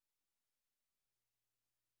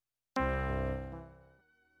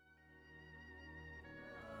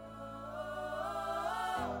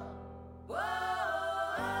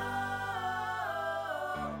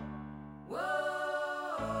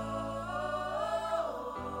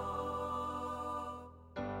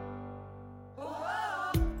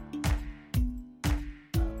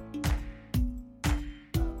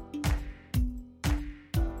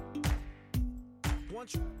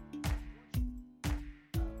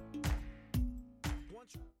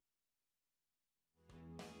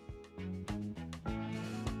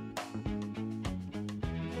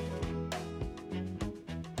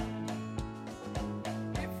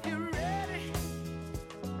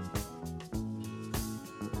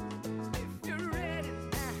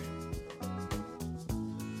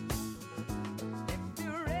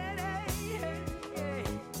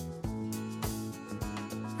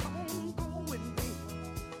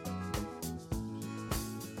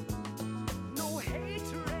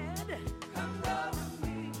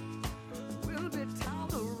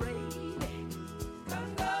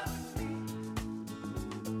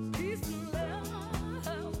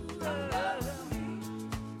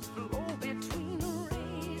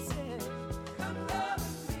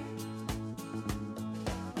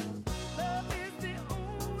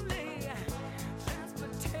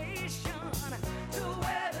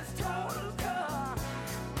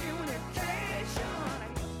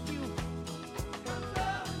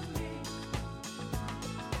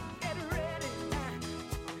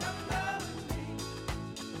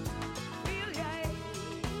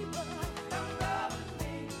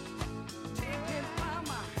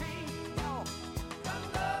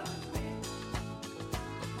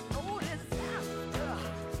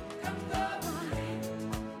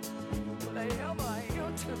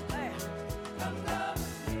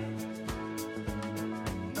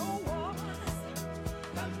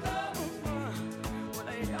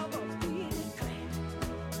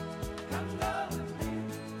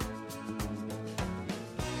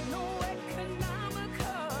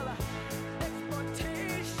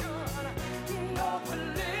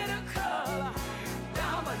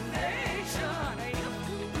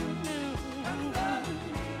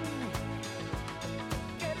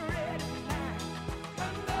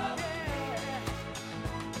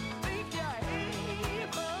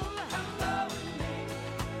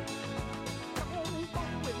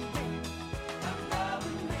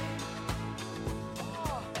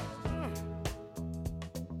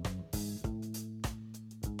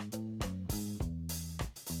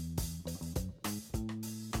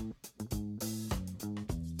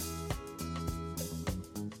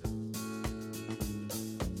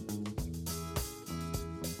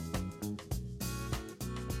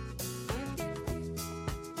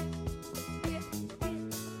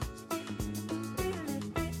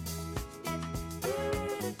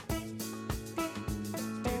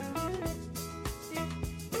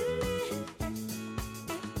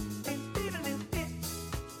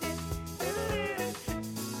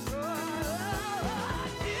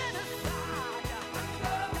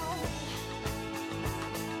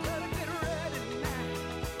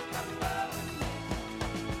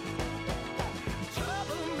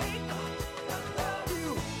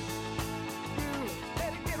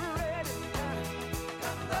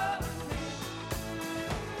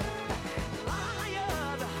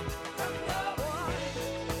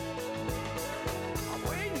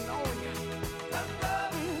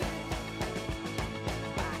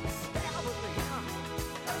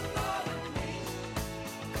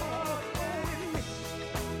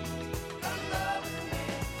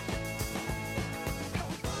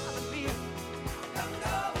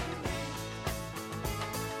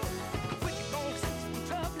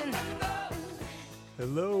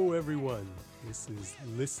Hello, everyone. This is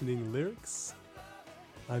Listening Lyrics.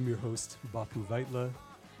 I'm your host, Bapu Vaitla,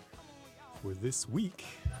 for this week.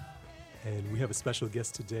 And we have a special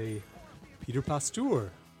guest today. Pieter Pastoor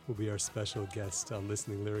will be our special guest on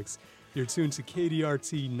Listening Lyrics. You're tuned to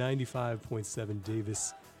KDRT 95.7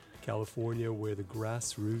 Davis, California, where the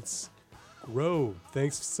grassroots grow.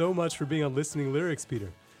 Thanks so much for being on Listening Lyrics, Pieter.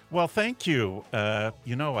 Well, thank you. I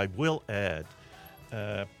will add,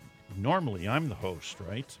 normally I'm the host,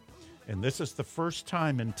 right? And this is the first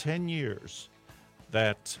time in 10 years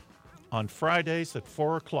that on Fridays at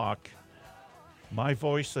 4 o'clock, my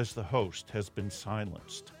voice as the host has been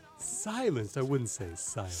silenced. Silenced? I wouldn't say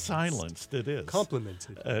silenced. Silenced, it is.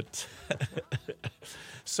 Complimented.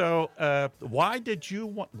 So why did you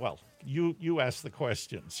want... Well, you asked the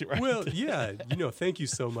questions, right? Well, yeah. Thank you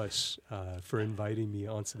so much for inviting me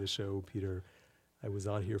onto the show, Pieter. I was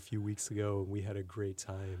on here a few weeks ago, and we had a great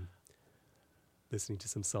time listening to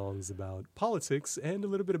some songs about politics and a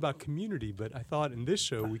little bit about community. But I thought in this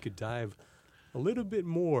show we could dive a little bit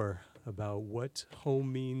more about what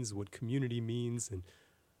home means, what community means, and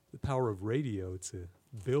the power of radio to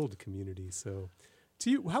build community. So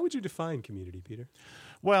to you, how would you define community, Pieter?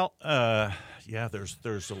 Well,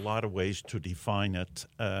 there's a lot of ways to define it.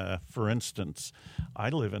 For instance, I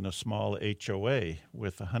live in a small HOA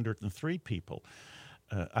with 103 people.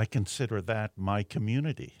 I consider that my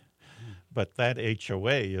community. But that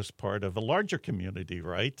HOA is part of a larger community,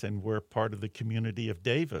 right? And we're part of the community of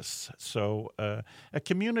Davis. So a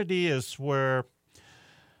community is where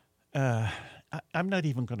I'm not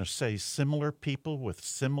even going to say similar people with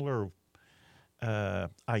similar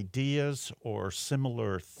ideas or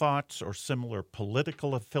similar thoughts or similar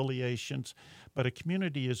political affiliations, but a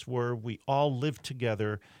community is where we all live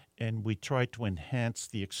together and we try to enhance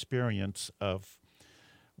the experience of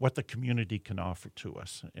what the community can offer to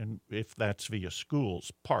us. And if that's via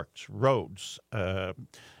schools, parks, roads,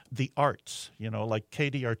 the arts, like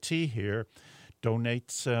KDRT here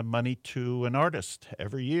donates money to an artist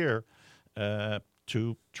every year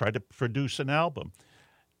to try to produce an album.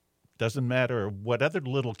 Doesn't matter what other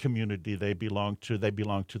little community they belong to the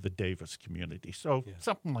Davis community. So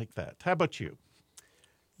something like that. How about you?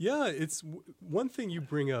 Yeah, it's one thing you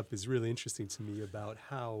bring up is really interesting to me about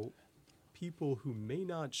how people who may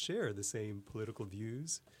not share the same political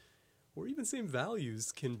views or even same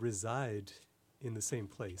values can reside in the same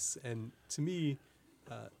place. And to me,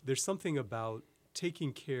 there's something about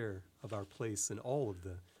taking care of our place and all of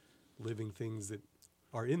the living things that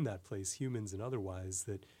are in that place, humans and otherwise,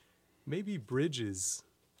 that maybe bridges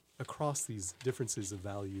across these differences of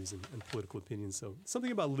values and political opinions. So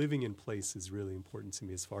something about living in place is really important to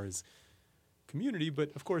me as far as community. But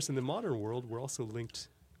of course, in the modern world, we're also linked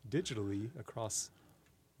digitally across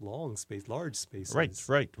large spaces.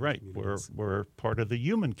 Right. We're part of the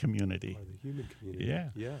human community. Part of the human community.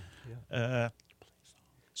 Yeah.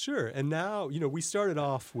 Sure. And now, we started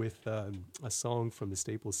off with a song from the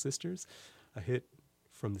Staples Sisters, a hit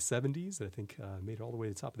from the 70s that I think made it all the way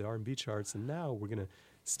to the top of the R&B charts. And now we're going to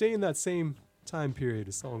stay in that same time period,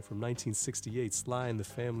 a song from 1968, Sly and the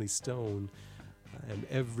Family Stone, and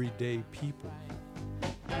Everyday People.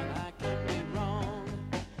 I could be wrong.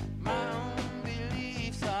 My own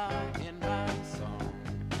beliefs are in my song.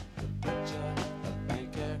 The butcher, the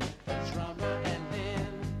banker, the drummer, and then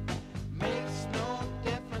makes no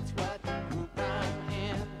difference what group I'm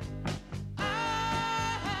in. I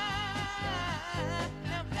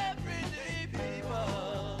am everyday people.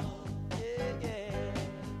 Yeah.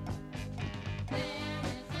 There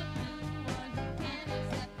is a blue one, and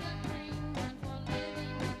except the green one for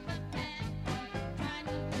living with the bad one, trying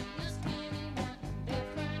to be a skinny one,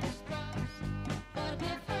 different strokes for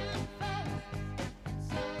different folks, and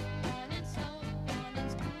so on and so on, and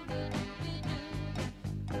Scooby-Dooby-Doo.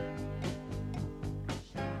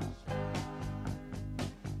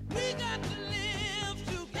 We got to live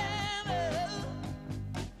together.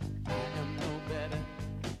 I am no better,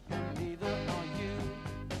 and neither are you.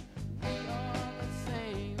 We are the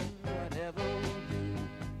same, whatever we do.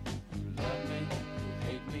 You love me, you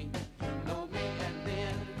hate me, you know me, and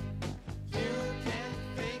then you can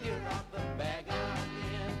figure out the bag I'm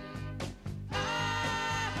in. I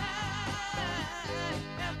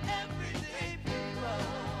am everyday people.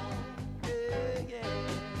 Yeah.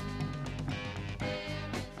 There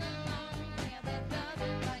is a long hair that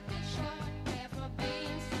doesn't like the short hair for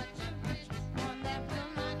being such a rich one that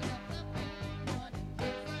will not help the poor one.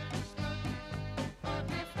 Different strokes for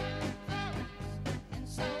different folks, and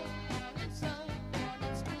so on and so on,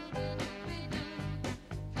 and Scooby-Dooby-Doo.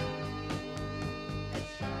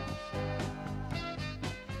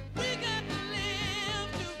 We got to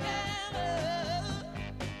live together.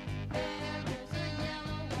 There is a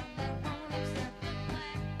yellow one that won't accept the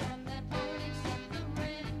black one, that won't accept the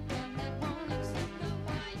red one, that won't accept the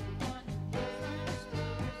white one. Different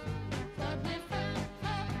strokes for different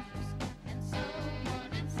folks, and so on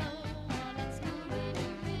and so on, and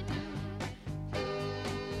Scooby-Dooby-Doo.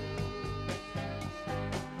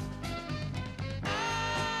 I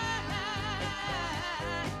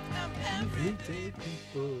am Everyday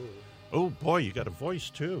people. Oh, boy, you got a voice,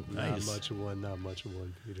 too. Nice. Not much of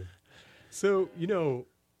one, Peter. So,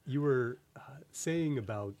 you were saying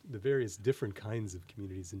about the various different kinds of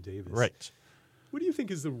communities in Davis. Right. What do you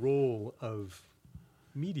think is the role of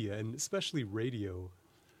media, and especially radio,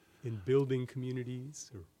 in building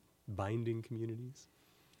communities or binding communities?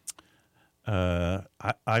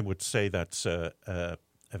 I would say that's a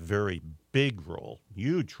very big role,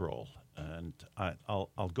 huge role, and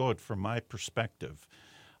I'll go it from my perspective.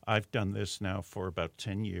 I've done this now for about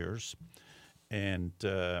 10 years, and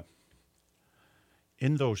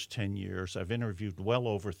in those 10 years, I've interviewed well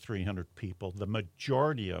over 300 people. The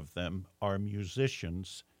majority of them are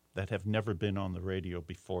musicians that have never been on the radio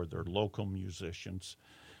before. They're local musicians,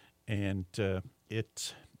 and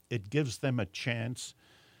it gives them a chance.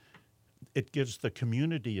 It gives the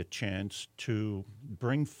community a chance to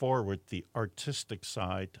bring forward the artistic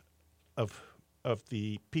side of of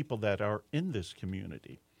the people that are in this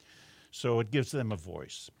community. So it gives them a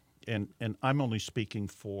voice. And I'm only speaking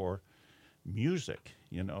for music.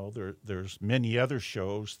 You know, there's many other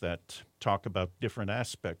shows that talk about different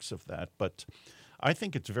aspects of that. But I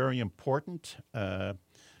think it's very important.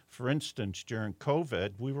 For instance, during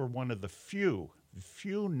COVID, we were one of the few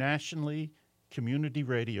nationally community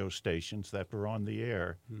radio stations that were on the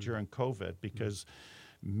air during COVID because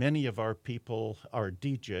many of our people, our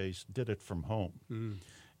DJs, did it from home.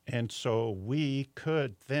 And so we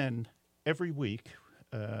could then, every week,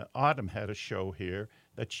 Autumn had a show here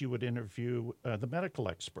that she would interview the medical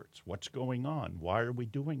experts. What's going on? Why are we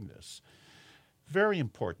doing this? Very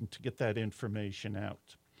important to get that information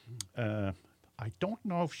out. I don't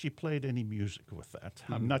know if she played any music with that.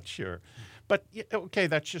 I'm not sure. But, okay,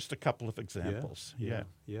 that's just a couple of examples. Yeah,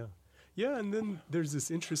 and then there's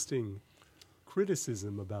this interesting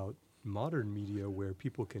criticism about modern media where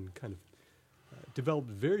people can kind of develop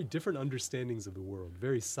very different understandings of the world,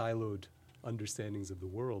 very siloed understandings of the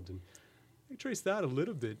world. And I trace that a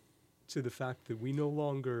little bit to the fact that we no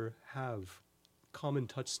longer have common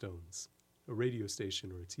touchstones, a radio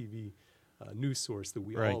station or a TV news source that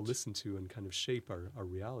we all listen to and kind of shape our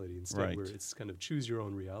reality. Instead, where it's kind of choose your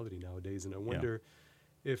own reality nowadays. And I wonder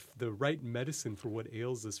if the right medicine for what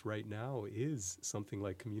ails us right now is something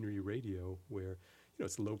like community radio, where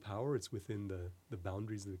it's low power, it's within the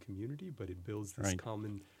boundaries of the community, but it builds this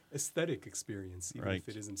common aesthetic experience, even if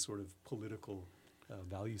it isn't sort of political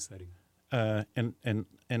value setting.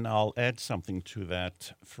 And I'll add something to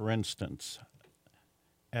that. For instance,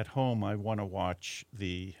 at home, I want to watch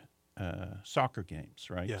the soccer games,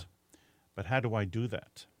 right? Yeah. But how do I do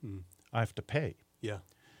that? I have to pay. Yeah.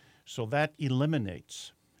 So that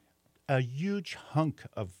eliminates a huge hunk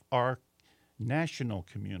of our national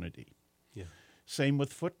community. Yeah. Same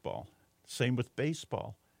with football. Same with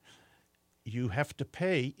baseball. You have to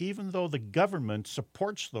pay, even though the government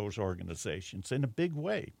supports those organizations in a big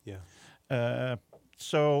way. Yeah.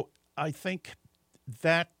 So I think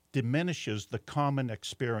that diminishes the common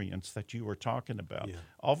experience that you were talking about. Yeah.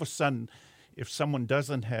 All of a sudden, if someone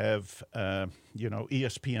doesn't have,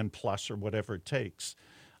 ESPN Plus or whatever it takes,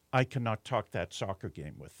 I cannot talk that soccer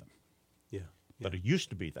game with them. Yeah. But it used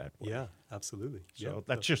to be that way. Yeah, absolutely. So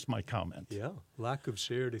that's just my comment. Yeah. Lack of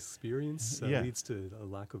shared experience leads to a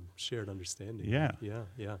lack of shared understanding. Yeah.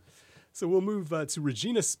 Yeah. So we'll move to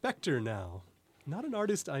Regina Spektor now. Not an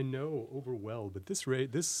artist I know over well, but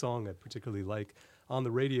this song I particularly like on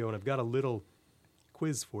the radio, and I've got a little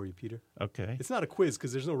quiz for you, Peter. Okay. It's not a quiz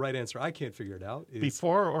because there's no right answer. I can't figure it out.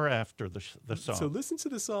 Before or after the song? So listen to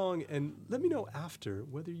the song and let me know after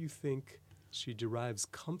whether you think she derives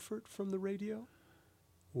comfort from the radio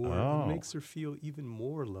or it makes her feel even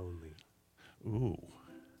more lonely. Ooh.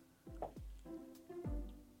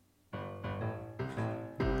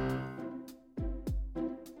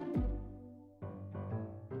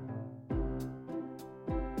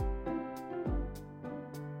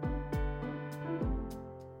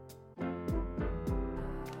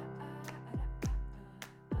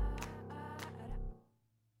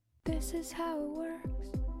 This is how it works.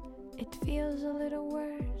 It feels a little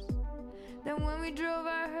worse than when we drove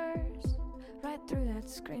our hearse right through that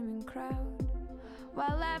screaming crowd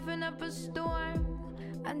while laughing up a storm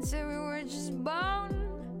until we were just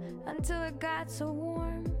bone, until it got so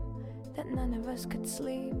warm that none of us could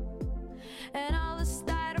sleep, and all the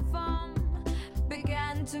styrofoam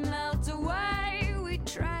began to melt away. We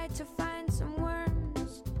tried to find some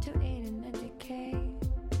worms to eat in the decay,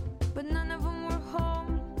 but none of them were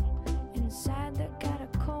home. Inside the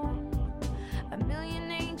catacomb, a million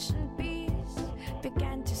ancient bees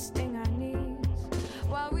began to sting our knees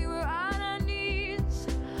while we were on our knees,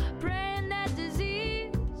 praying that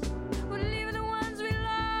disease would leave the ones we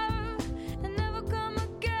love and never come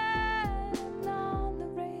again. On the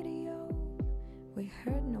radio, we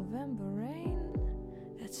heard November rain.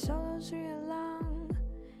 That solo's real long,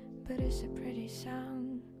 but it's a pretty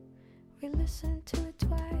song. We listened to it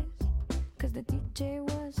twice, 'cause the DJ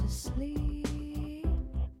was asleep.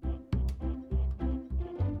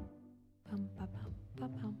 Bum, ba, bum, ba,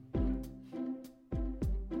 bum.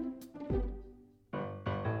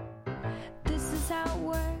 This is how it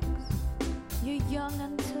works. You're young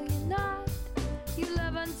until you're not. You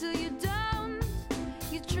love until you don't.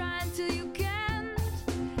 You try until you can't.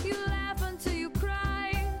 You laugh until you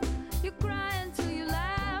cry. You cry until you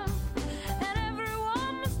laugh. And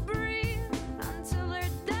everyone must breathe until they're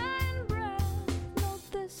dying breath. No,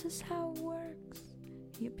 this is how it works.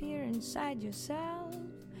 You peer inside yourself.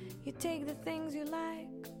 You take the things you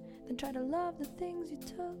like, then try to love the things you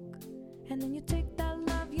took. And then you take that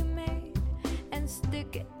love you made and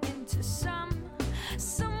stick it into some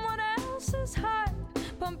someone else's heart,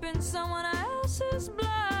 pumping someone else's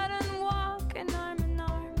blood, and walking arm in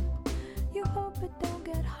arm. You hope it don't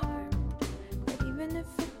get harmed, but even if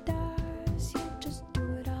it does, you just do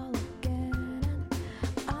it all again.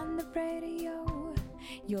 And on the radio,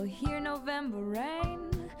 you'll hear November rain.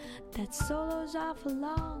 That solo's awful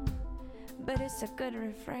long, but it's a good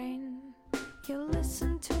refrain. You'll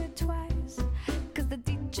listen to it twice, 'cause the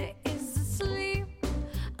DJ is asleep.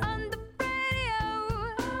 On the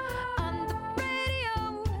radio, on the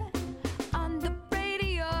radio, on the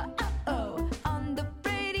radio, uh-oh, on the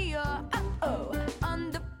radio, uh-oh,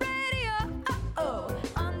 on the radio, uh-oh,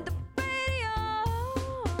 on the radio.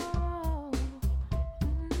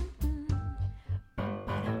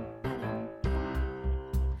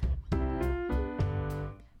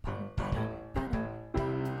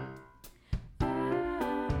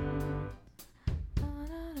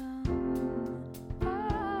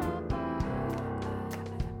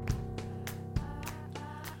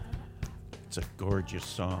 It's a gorgeous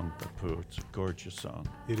song, Bapu. It's a gorgeous song.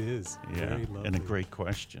 It is. Yeah, Very lovely. and a great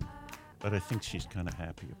question. But I think she's kind of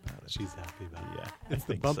happy about it. She's happy about it. Yeah, It's I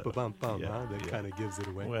the think bump so. a bump bump, Yeah, huh? That yeah. kind of gives it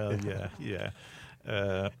away. Well, yeah.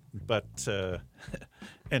 But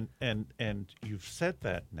you've said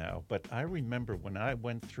that now. But I remember when I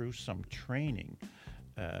went through some training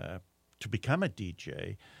to become a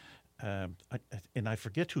DJ. And I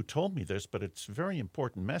forget who told me this, but it's a very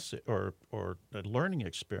important message or a learning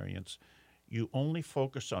experience. You only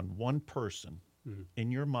focus on one person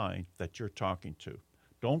in your mind that you're talking to.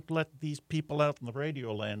 Don't let these people out in the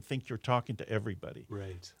radio land think you're talking to everybody.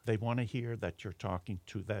 Right. They want to hear that you're talking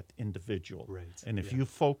to that individual. Right, And if yeah. you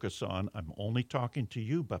focus on, I'm only talking to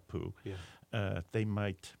you, Bapu, Yeah. they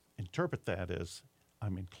might interpret that as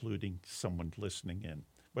I'm including someone listening in,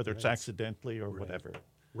 whether it's Right. accidentally or Right. whatever.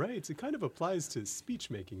 Right. It kind of applies to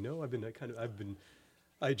speech making. No,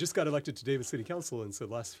 I just got elected to Davis City Council, and so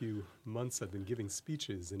the last few months I've been giving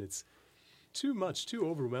speeches, and it's too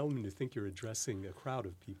overwhelming to think you're addressing a crowd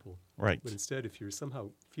of people. Right. But instead, if you're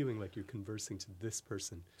somehow feeling like you're conversing to this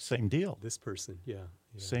person, Same deal. this person, yeah.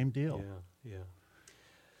 Same deal. Yeah.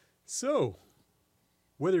 So,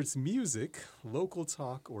 whether it's music, local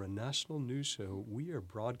talk, or a national news show, we are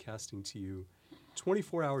broadcasting to you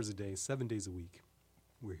 24 hours a day, 7 days a week.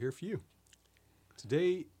 We're here for you.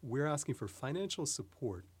 Today, we're asking for financial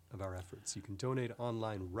support of our efforts. You can donate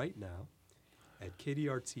online right now at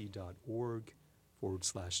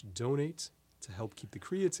kdrt.org/donate to help keep the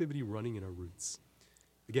creativity running in our roots.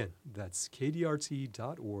 Again, that's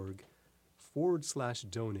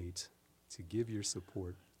kdrt.org/donate to give your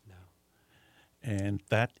support now. And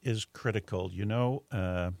that is critical. You know,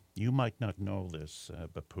 you might not know this,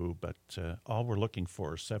 Bapu, but all we're looking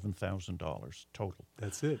for is $7,000 total.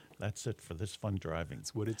 That's it. That's it for this fun driving.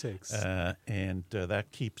 That's what it takes. And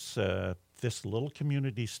that keeps this little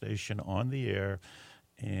community station on the air,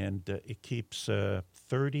 and it keeps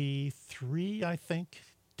 33, I think,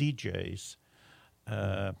 DJs,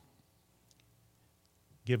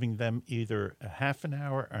 giving them either a half an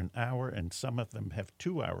hour or an hour, and some of them have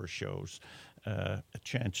 2-hour shows, a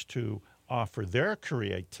chance to offer their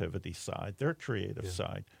creativity side, their creative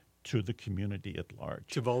side, to the community at large.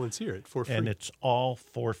 To volunteer it for free. And it's all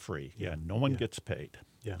for free. Yeah, no one Yeah. gets paid.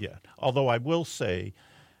 Yeah. Although I will say,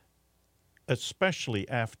 especially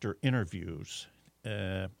after interviews,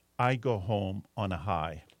 I go home on a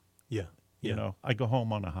high. Yeah. You know, I go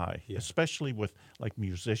home on a high, Yeah. especially with like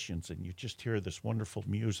musicians, and you just hear this wonderful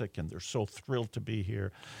music, and they're so thrilled to be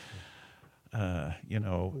here.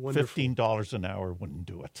 Wonderful. $15 an hour wouldn't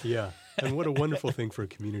do it. Yeah. And what a wonderful thing for a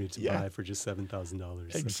community to Yeah. buy for just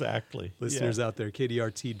 $7,000. So Exactly. listeners out there,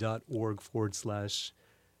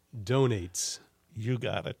 kdrt.org/donate. You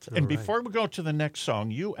got it. All And right. before we go to the next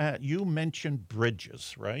song, you mentioned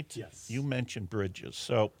bridges, right? Yes. You mentioned bridges.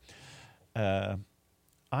 So I'm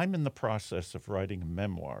in the process of writing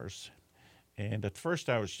memoirs. And at first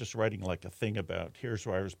I was just writing like a thing about here's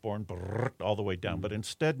where I was born, all the way down. But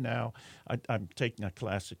instead now I'm taking a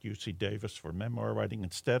class at UC Davis for memoir writing.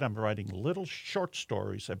 Instead I'm writing little short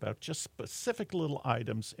stories about just specific little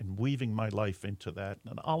items and weaving my life into that.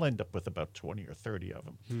 And I'll end up with about 20 or 30 of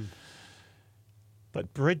them.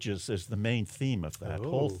 But bridges is the main theme of that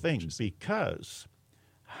whole Oh, thing, interesting. because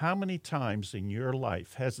how many times in your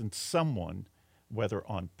life hasn't someone, whether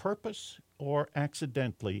on purpose or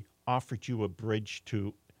accidentally, offered you a bridge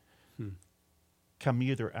to come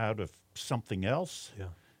either out of something else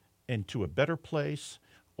Yeah. into a better place,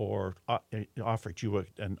 or offered you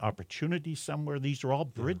an opportunity somewhere? These are all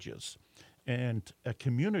bridges. And a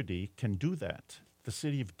community can do that. The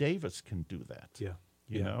city of Davis can do that. Yeah.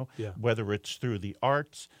 You Yeah. know, Yeah. whether it's through the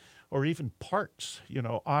arts or even parks,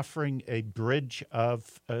 offering a bridge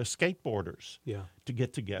of skateboarders Yeah. to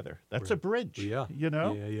get together. That's a bridge, Yeah.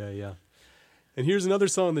 Yeah. And here's another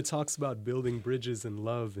song that talks about building bridges and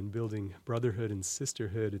love and building brotherhood and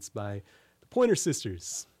sisterhood. It's by the Pointer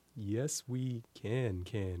Sisters. Yes, we can.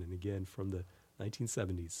 And again, from the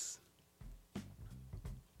 1970s.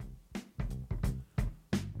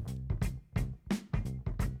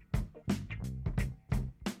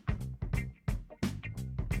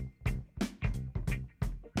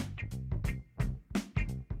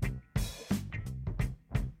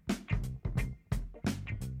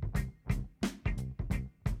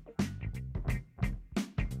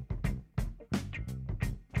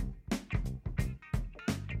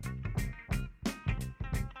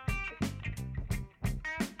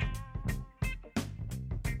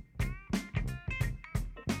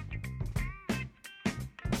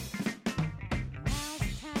 Now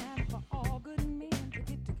it's time for all good men to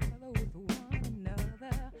get together with one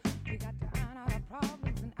another. We got to iron out our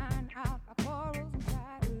problems and iron out our quarrels and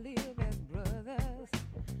try to live as brothers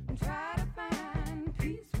and try to find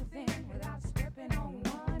peace within without stepping on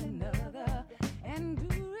one another. And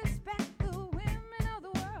do respect the women of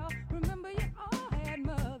the world. Remember, you all had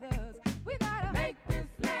mothers. We gotta make this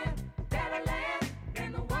land a better land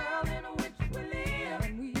than the world in which we live.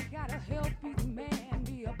 And we gotta help each man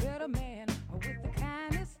be a better man with the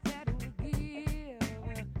kindness that we give.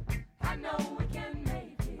 I know we can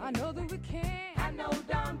make it. I know that we can. I know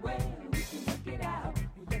darn well we can work it out.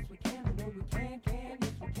 Yes, we can. I know we can.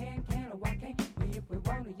 Yes, we can. Oh, why can't we if we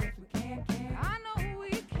want to? Yes, we can. I know we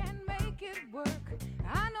can make it work.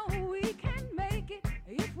 I know we can make it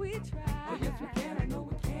if we try. Oh, yes, we can. I know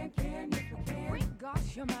we can. Yes, we can. Great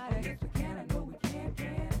gosh almighty. Yes, we can. I know we can.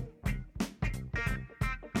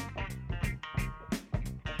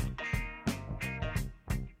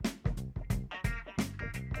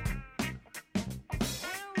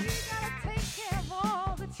 And we gotta take care of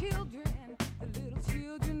all the children, the little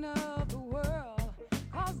children of the world,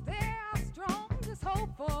 'cause they're our strongest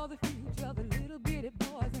hope for the future, the little bitty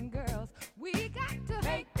boys and girls. We got to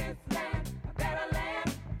make this land a better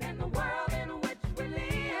land than the world in which we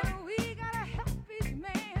live. And we gotta help each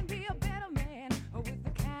man be a better man with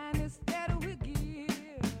the kindness that we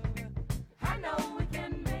give. I know we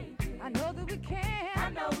can make it. I know that we can. I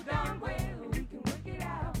know darn well we can work it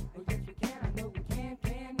out. Oh, yes, we can. I know we can.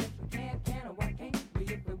 Yes, we can. Oh, why can't we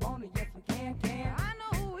if we want to? Yes, we can. I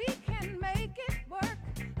know we can make it work.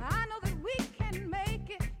 I know that we can make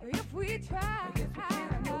it if we try. Oh, yes, we can.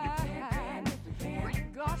 I know we can. Yes, we can.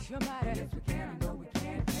 Great gosh almighty. Yes, we can. I know we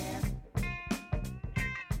can.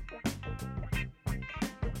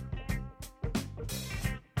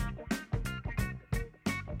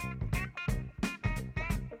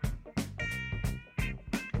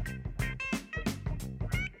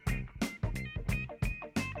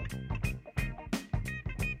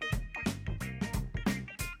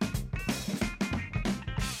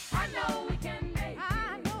 I know we can make it.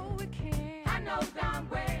 I know we can. I know darn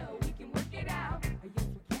well we can work it out. Yes,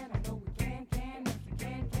 we can. I know we can. Yes, we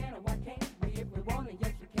can. Oh, why can't we if we want to?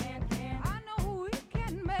 Yes, we can. I know we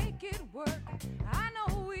can make it work. I know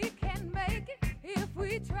we can make it if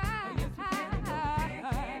we try. Yes, we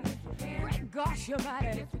can. Yes, we can. Great gosh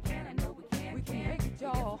almighty. Yes, we can. I know we can. We can make it,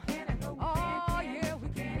 y'all. Oh, yeah, we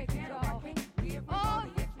can make it, y'all. Oh,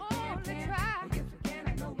 only try.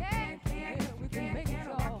 Yeah, we can make it,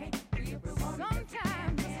 y'all.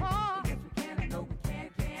 Sometimes it's hard. Times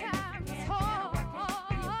it's hard.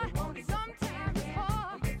 Sometimes it's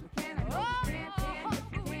hard. Oh, we can make it, y'all.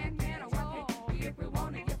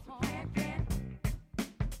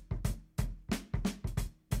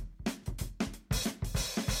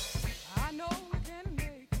 I know we can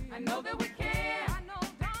make it. I know that we can. I know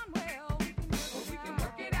darn well we can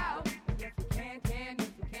work it out. Yes, we can. Yes,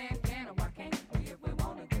 we can. Oh, why can't we if we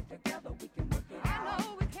want to get together? We can work it out. I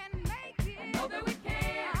know we can make it. I know that we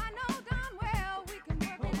can. I know darn well we can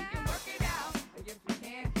work it out. We can work it out. Yes, we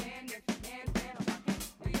can. Yes, we can. Oh, why can't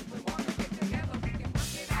we if we want to get together? We can work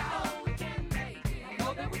it out. I know we can make it. I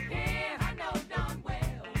know that we can. I know darn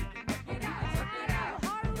well we can work it out. Work it out.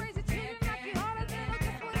 Hard to raise a children like you ought to know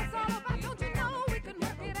just what it's all about. Don't you know we can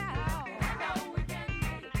work it out? I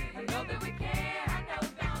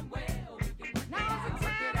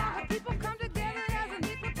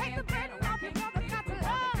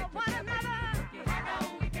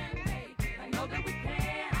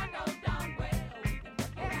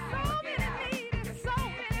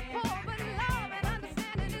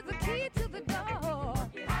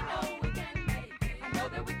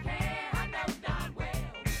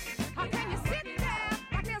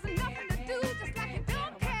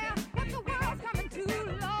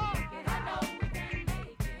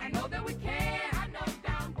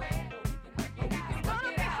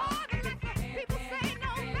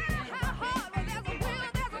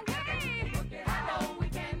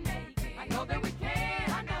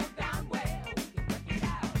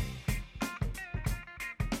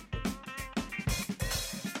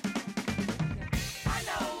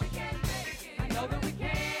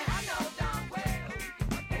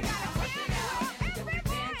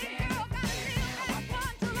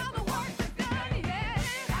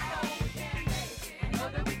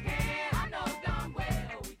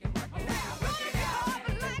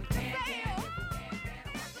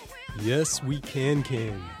Yes, we can.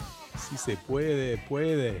 Si se puede.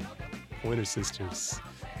 Pointer Sisters.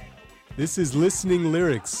 This is Listening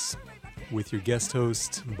Lyrics with your guest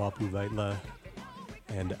host, Bapu Vaitla,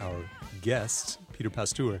 and our guest, Pieter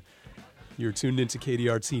Pastoor. You're tuned into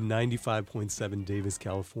KDRT 95.7 Davis,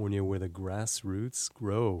 California, where the grassroots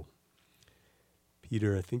grow.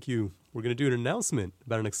 Peter, I think we're going to do an announcement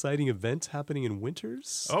about an exciting event happening in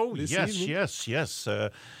Winters. Oh, this yes, evening. yes.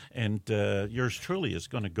 And yours truly is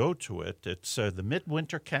going to go to it. It's the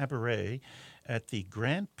Midwinter Cabaret at the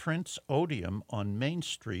Grand Prince Odeum on Main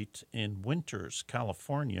Street in Winters,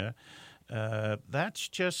 California. That's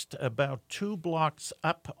just about 2 blocks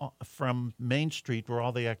up from Main Street where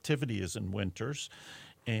all the activity is in Winters.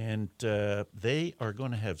 And they are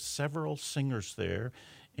going to have several singers there,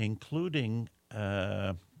 including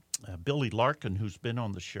Billy Larkin, who's been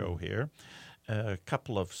on the show here, a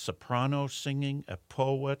couple of sopranos singing, a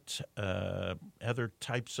poet, other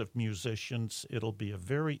types of musicians. It'll be a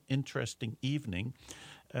very interesting evening.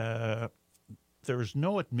 There is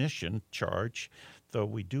no admission charge, though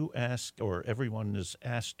we do ask, or everyone is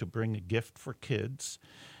asked to bring a gift for kids,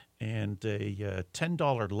 and a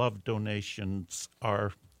 $10 love donations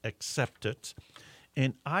are accepted.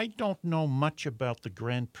 And I don't know much about the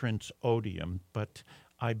Grand Prince Odeum, but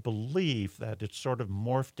I believe that it's sort of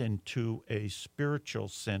morphed into a spiritual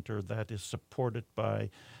center that is supported by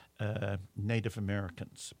Native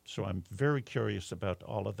Americans. So I'm very curious about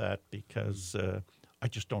all of that because I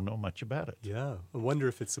just don't know much about it. Yeah, I wonder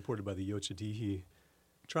if it's supported by the Yochadihi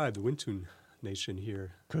tribe, the Wintun Nation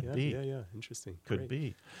here. Could be. Yeah, interesting. Could Great.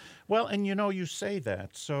 be. Well, and you say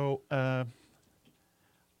that. So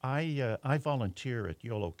I volunteer at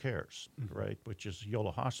YOLO Cares, right, which is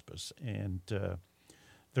YOLO Hospice. And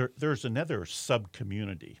there's another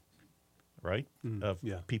sub-community, right, of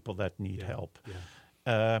people that need help.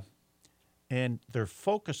 Yeah. And their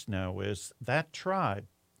focus now is that tribe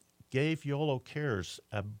gave YOLO Cares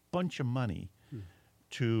a bunch of money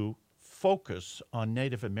to focus on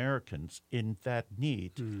Native Americans in that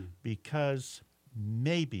need because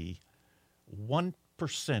maybe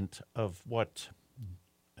 1% of what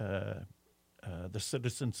the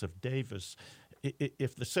citizens of Davis,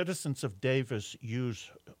 if the citizens of Davis use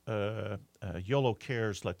YOLO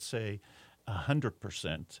Cares, let's say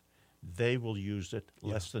 100%, they will use it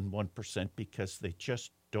less than 1% because they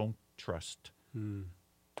just don't trust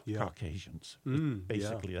Caucasians.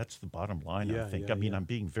 Basically, that's the bottom line, I think. I mean, I'm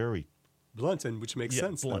being very blunt, and which makes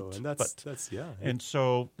sense, blunt, though. And that's. And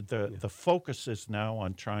so the focus is now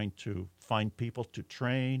on trying to find people to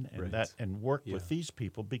train and work with these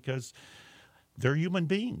people because they're human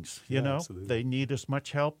beings, you know. Absolutely. They need as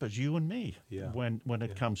much help as you and me when it Yeah.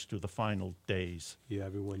 comes to the final days. Yeah,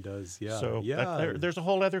 everyone does. Yeah. So there's a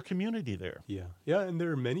whole other community there. Yeah, and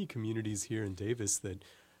there are many communities here in Davis that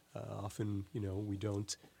often, we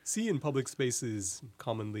don't see in public spaces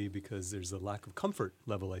commonly because there's a lack of comfort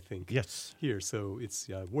level, I think. Yes. Here, so it's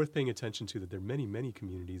worth paying attention to that there are many, many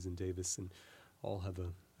communities in Davis, and all have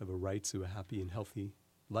a right to a happy and healthy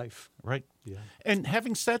life. Right. Yeah. And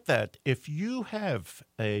having said that, if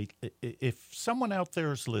someone out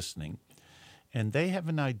there is listening and they have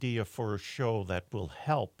an idea for a show that will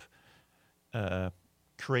help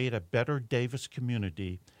create a better Davis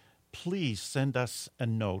community, please send us a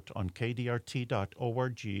note on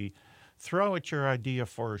kdrt.org. Throw out your idea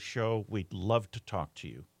for a show. We'd love to talk to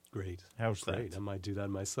you. Great. How's Great. that? I might do that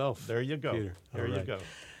myself. There you go. Peter. There All you right. go.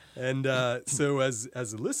 And so as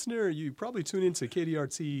a listener, you probably tune into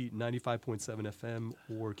KDRT 95.7 FM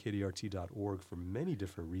or kdrt.org for many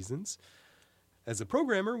different reasons. As a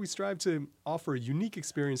programmer, we strive to offer a unique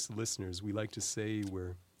experience to listeners. We like to say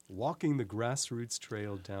we're walking the grassroots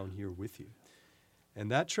trail down here with you. And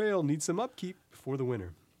that trail needs some upkeep before the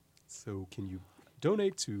winter. So can you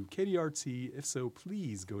donate to KDRT? If so,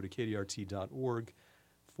 please go to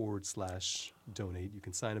kdrt.org/donate. You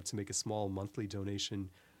can sign up to make a small monthly donation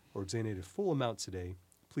or donate a full amount today.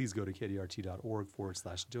 Please go to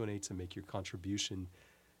kdrt.org/donate to make your contribution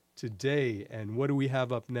today. And what do we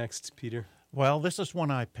have up next, Peter? Well, this is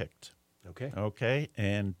one I picked. Okay.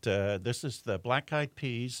 And this is the Black Eyed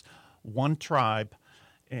Peas, One Tribe.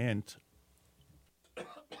 And,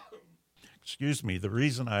 excuse me, the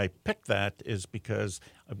reason I picked that is because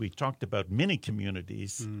we talked about many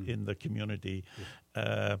communities in the community.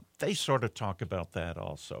 They sort of talk about that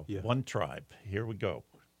also. Yeah. One Tribe. Here we go.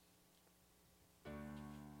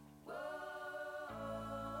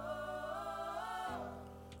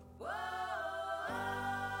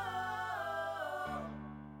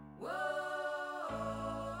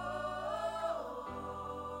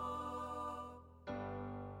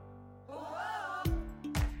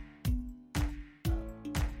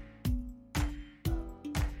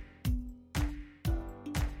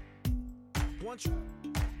 One tr-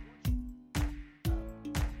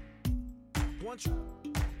 one tr-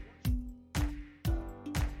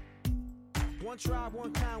 One tribe,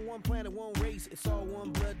 one kind, one planet, one race. It's all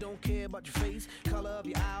one blood, don't care about your face, color of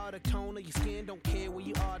your eye, or the tone of your skin. Don't care where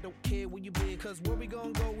you are, don't care where you been. Cause where we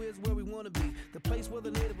gonna go is where we wanna be. The place where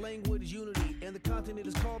the native language is unity. And the continent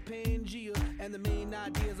is called Pangea. And the main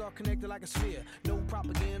ideas are connected like a sphere. No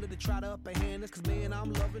propaganda to try to upper hand us. Cause man,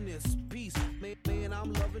 I'm loving this peace. Man,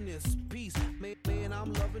 I'm loving this peace. Man,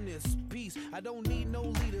 I'm loving this peace. I don't need no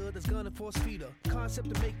leader that's gonna force feed her.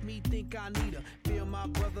 Concept to make me think I need her. Fear my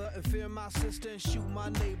brother and fear my sister and shoot my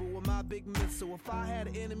neighbor with my big missile. If I had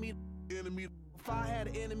an enemy, if I had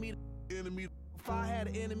an enemy, if I had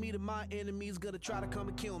an enemy, then my enemy's gonna try to come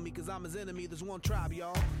and kill me. Cause I'm his enemy. There's one tribe,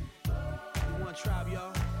 y'all. We one tribe,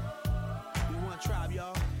 y'all. We one tribe,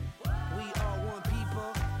 y'all. We are one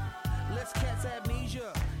people. Let's catch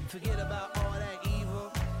amnesia. Forget about all that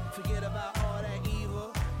evil. Forget about all that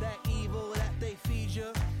evil. That evil that they feed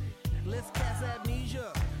you. Let's catch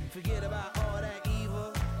amnesia. Forget about all that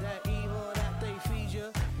evil. That evil that they feed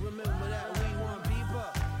you. Remember that we one people.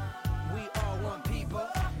 We are one people.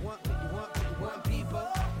 One people. One people.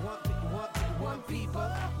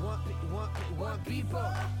 One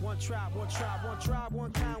people. One tribe,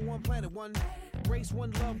 one kind, one planet, one race,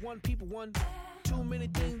 one love, one people, one. Too many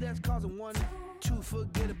things that's causing one to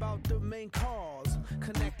forget about the main cause.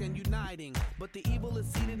 Connect and uniting, but the evil is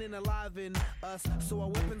seated and alive in us. So our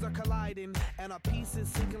weapons are colliding and our peace is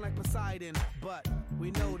sinking like Poseidon. But we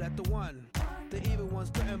know that the evil one's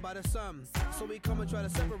threatened by the sun. So we come and try to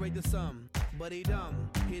separate the sum. But he dumb,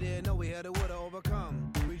 he didn't know we had a will to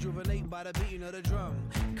overcome. Rejuvenate by the beating of the drum.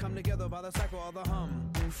 Come together by the cycle of the hum.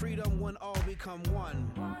 Freedom when all become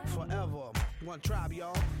one. Forever, one tribe,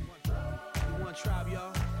 y'all. We one tribe,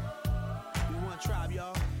 y'all. We one tribe,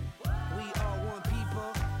 y'all. We are one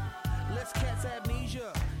people. Let's catch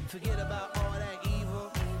amnesia. Forget about all that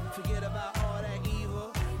evil. Forget about all that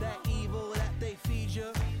evil. That evil that they feed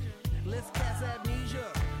you. Let's catch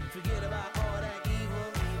amnesia. Forget about all that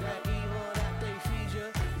evil. That evil that they feed you.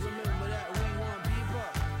 Remember that we one people.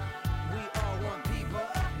 We are one people.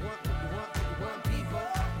 One people.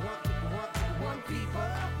 One people.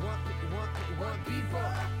 One people.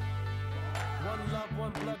 One love,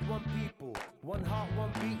 one blood, one people. One heart,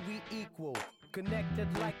 one beat, we equal. Connected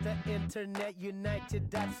like the internet, united,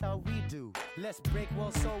 that's how we do. Let's break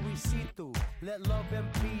walls so we see through. Let love and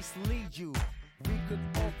peace lead you. We could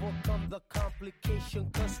overcome the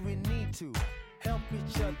complication cause we need to. Help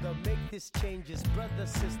each other, make these changes. Brother,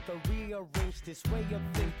 sister, rearrange this way of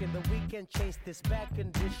thinking that we can change this bad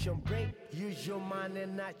condition. Break, use your mind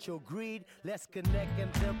and not your greed. Let's connect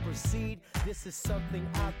and then proceed. This is something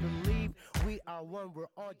I believe. We are one, we're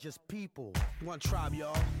all just people. One tribe,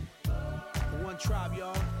 y'all. One tribe,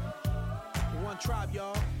 y'all. One tribe,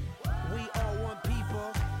 y'all. We are one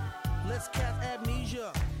people. Let's cast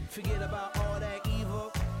amnesia. Forget about all that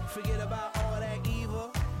evil. Forget about all that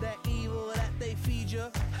evil. That evil that they feed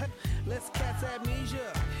you. Let's catch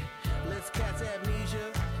amnesia. Let's catch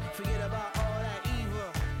amnesia. Forget about all that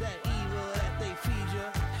evil. That evil that they feed you.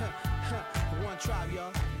 One tribe,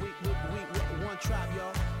 y'all. We one tribe,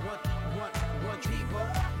 y'all. One people.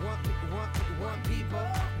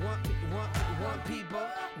 One people.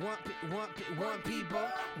 One people.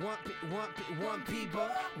 One people.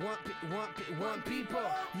 One people.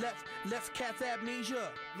 Let's catch amnesia.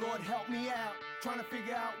 Lord, help me out. Trying to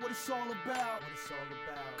figure out what it's all about.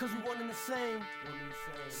 Cause we one and the same.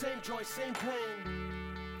 Same joy, same pain.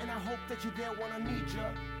 And I hope that you're there when I need ya.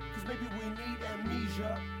 Cause maybe we need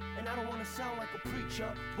amnesia. And I don't wanna sound like a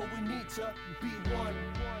preacher, but we need to be one.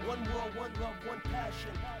 One world, one love, one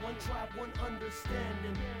passion. One tribe, one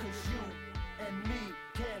understanding. Cause you and me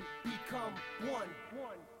can become one.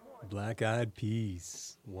 Black Eyed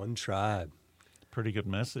Peas, One Tribe. Pretty good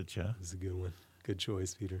message, huh? That's a good one. Good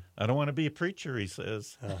choice, Peter. I don't want to be a preacher, he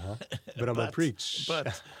says. Uh-huh. But I'm going to preach.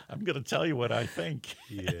 But I'm going to tell you what I think.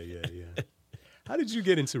 Yeah. How did you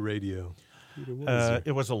get into radio, Peter? What was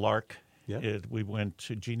It was a lark. Yeah.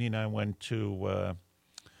 Jeannie and I went to a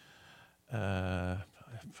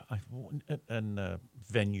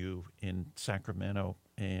venue in Sacramento,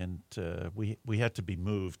 and we had to be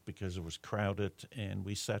moved because it was crowded, and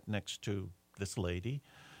we sat next to this lady,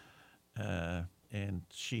 and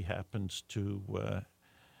she happens to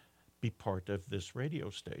be part of this radio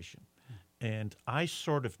station. And I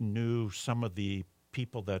sort of knew some of the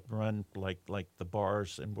people that run like the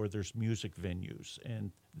bars and where there's music venues,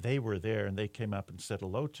 and they were there, and they came up and said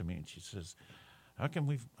hello to me, and she says, How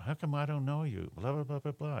come I don't know you? Blah blah blah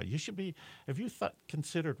blah blah. You should be. Have you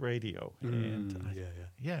considered radio?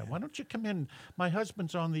 Yeah. Why don't you come in? My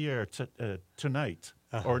husband's on the air tonight,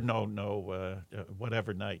 or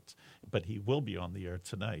whatever night, but he will be on the air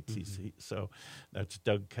tonight. So that's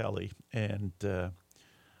Doug Kelly, and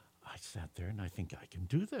I sat there and I think I can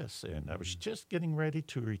do this, and I was just getting ready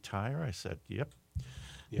to retire. I said, "Yep."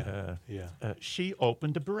 She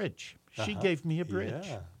opened a bridge. She gave me a bridge.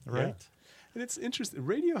 Right. And it's interesting.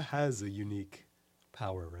 Radio has a unique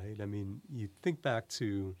power, right? I mean, you think back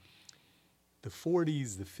to the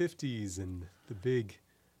 40s, the 50s, and the big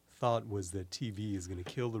thought was that TV is going to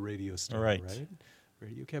kill the radio star, right?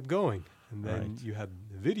 Radio kept going. And then you had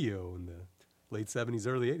the video in the late 70s,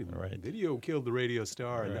 early 80s. Right. Video killed the radio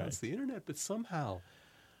star, and now it's the internet. But somehow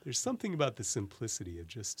there's something about the simplicity of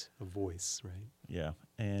just a voice, right? Yeah.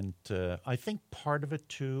 And I think part of it,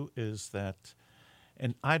 too, is that,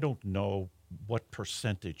 and I don't know what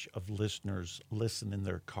percentage of listeners listen in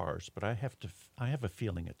their cars, but I have a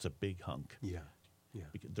feeling it's a big hunk. Yeah.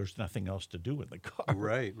 Because there's nothing else to do in the car.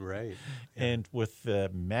 Right. And with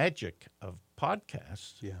the magic of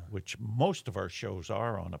podcasts, which most of our shows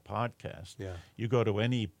are on a podcast, you go to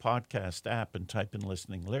any podcast app and type in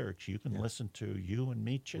Listening Lyrics, you can listen to you and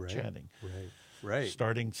me chit-chatting. Right.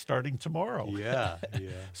 Starting tomorrow. Yeah.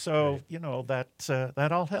 So,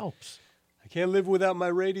 that all helps. I can't live without my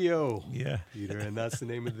radio. Yeah. Peter, and that's the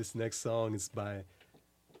name of this next song. It's by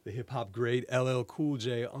the hip-hop great LL Cool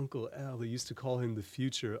J, Uncle L. They used to call him the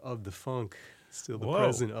future of the funk. Still the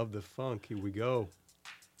present of the funk. Here we go.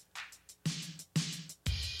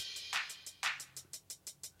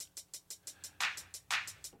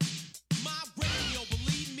 My radio,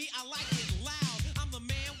 believe me, I like it loud. I'm the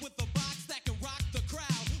man with the box that can rock the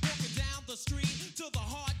crowd. Walking down the street to the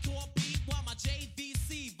hardcore beat while my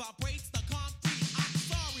JVC vibrates the concrete. I'm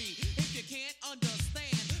sorry if you can't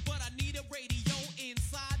understand, but I need a radio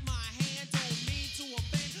inside my hand. Don't mean to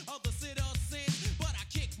offend other citizens, but I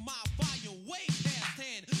kick my volume way past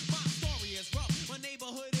 10. My story is rough, my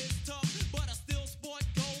neighborhood is tough, but I still sport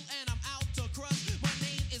gold and I'm out to crush. My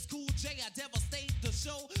name is Cool J, I devastate the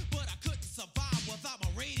show, but I couldn't survive without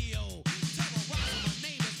my radio. Terrorizing my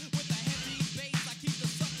neighbors with a heavy bass, I keep the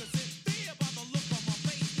suckers in fear by the look on my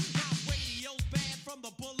face. My radio's bad from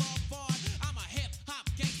the boulevard. I'm a hip-hop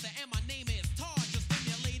gangster and my name is Tar. Just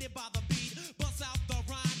stimulated by the beat, bust out the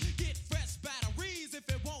rhyme, get fresh batteries if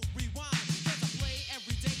it won't rewind. Cause I play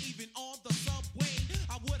every day, even on the subway.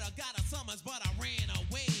 I would've got a summons, but I ran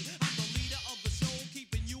away. I'm the leader of the show,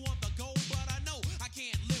 keeping you on the go, but I know I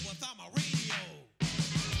can't live without my radio.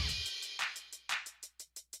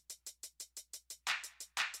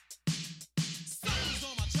 Something's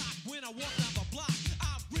on my jock when I walk down the block.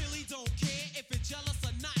 I really don't care if you're jealous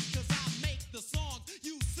or not, cause I make the songs,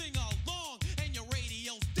 you sing along, and your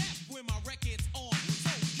radio's deaf when my record's on.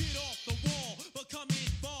 So get off the wall, become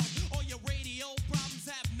involved. All your radio problems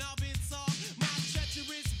have now been solved. My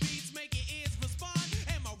treacherous beats make your ears respond,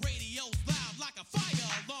 and my radio's loud like a fire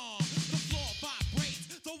alarm. The floor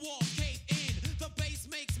vibrates, the walls cave in, the bass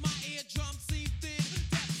makes my eardrum seem thin.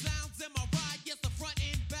 That sounds in my ride, yes, the front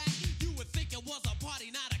and back. You would think it was a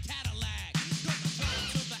party, not a Cadillac. Cause I drive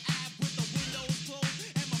to the Ave with the windows closed,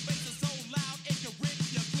 and my bass is so loud it can rip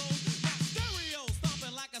your clothes. My stereo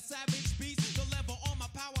stomping like a savage beast. The level on my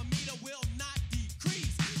power meter will not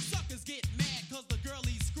decrease. Suckers get mad cause the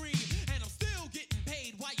girlies scream, and I'm still getting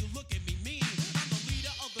paid while you look at me mean. I'm the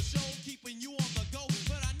leader of the show, keeping you on the go,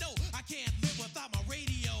 but I know I can't live without my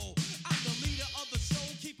radio. I'm the leader of the show,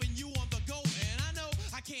 keeping you on the go, and I know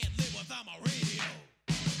I can't live without my radio.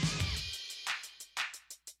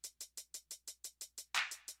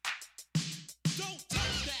 Don't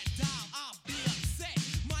touch that dial, I'll be upset.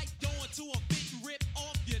 Might go into a fit and rip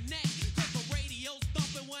off your neck, cause the radio's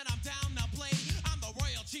thumping when I'm down to play. I'm the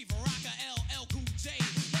royal chief rocker, LL Cool J.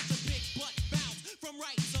 Let the big butt bounce from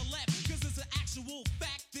right to left, cause it's an actual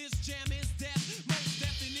fact, this jam is death. Most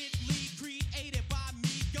definitely created by me,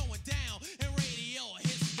 going down in radio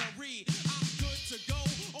history. I'm good to go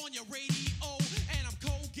on your radio.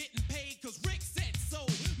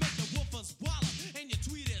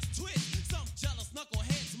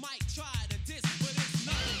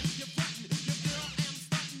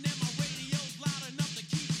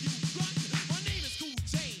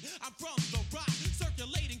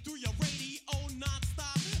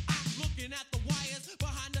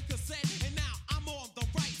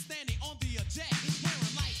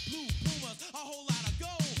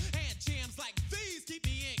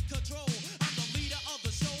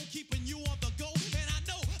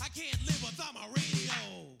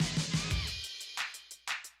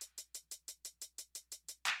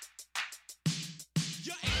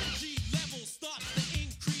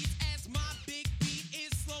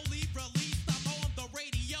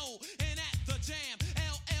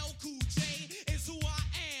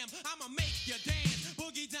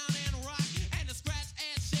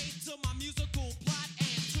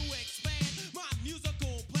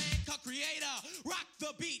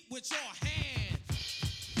 beat with your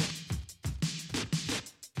hands.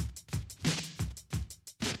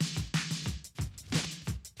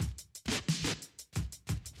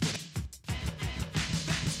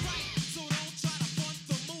 That's right, so don't try to front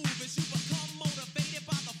the move as you become motivated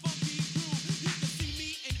by the funky groove. You can see me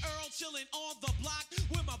and Earl chilling on the block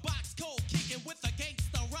with my box coat kicking with the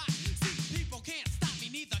gangsta rock. See, people can't stop me,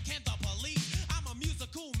 neither can the police. I'm a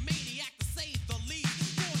musical maniac to say the least.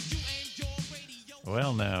 For you and your radio.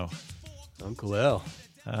 Well, now, Uncle L.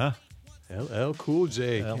 huh? LL Cool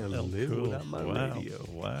J. Can't LL live Cool. without my Wow, radio.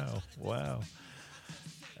 wow.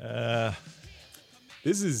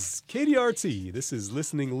 This is KDRT. This is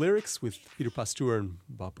Listening Lyrics with Pieter Pastoor and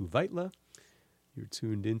Bapu Vaitla. You're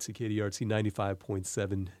tuned into KDRT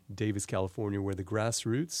 95.7 Davis, California, where the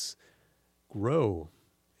grassroots grow.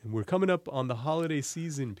 And we're coming up on the holiday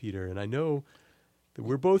season, Peter, and I know that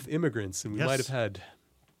we're both immigrants and we Yes. might have had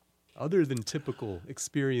other than typical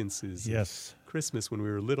experiences of Yes. Christmas when we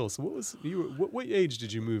were little. So what age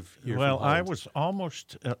did you move here Well, from I Holland? was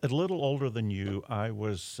almost a little older than you. I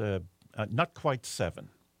was not quite 7.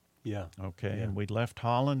 Yeah. Okay, Yeah. and we left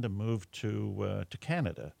Holland and moved to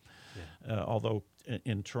Canada. Although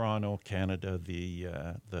in Toronto, Canada,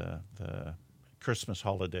 the Christmas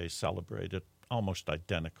holiday celebrated almost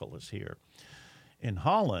identical as here. In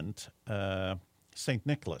Holland, Saint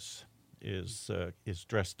Nicholas is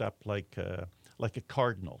dressed up like a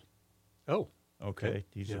cardinal. Oh, Okay,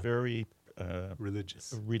 he's Yeah. a very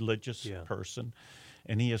religious. Yeah. person,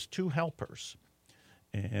 and he has 2 helpers,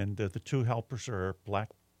 and the 2 helpers are black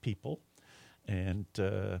people, and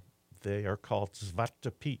they are called Zwarte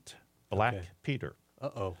Piet, Black Okay. Peter,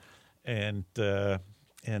 Uh-oh. and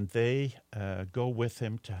they go with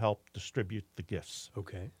him to help distribute the gifts.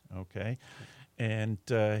 Okay. Okay, and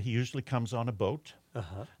he usually comes on a boat.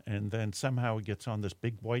 Uh-huh. And then somehow he gets on this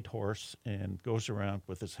big white horse and goes around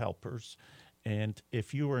with his helpers. And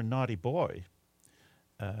if you were a naughty boy,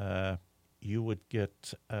 you would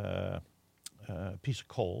get a piece of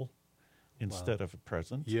coal instead of a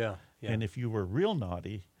present. Yeah. Yeah. And if you were real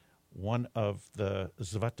naughty, one of the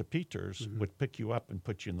Zwarte Pieters would pick you up and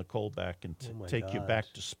put you in the coal back and Oh my take you back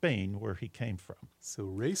to Spain, where he came from. So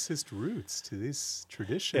racist roots to this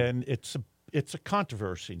tradition. And it's a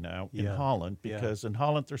controversy now in Yeah. Holland, Yeah. because in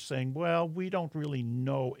Holland they're saying, well, we don't really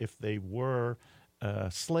know if they were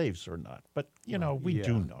slaves or not. But, you know, we yeah.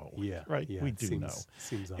 do know. Yeah. Right? Yeah. We do know.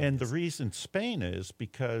 Seems And the obvious. reason Spain is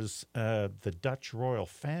because the Dutch royal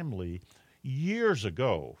family years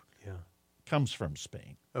ago Yeah. comes from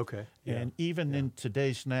Spain. Okay. Yeah. And even in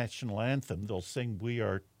today's national anthem, they'll sing, we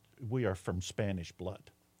are from Spanish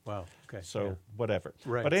blood. Wow. Okay. So yeah. whatever.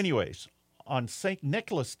 Right. But anyways, on St.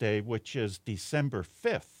 Nicholas Day, which is December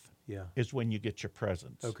 5th, Yeah. is when you get your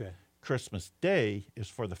presents. Okay. Christmas Day is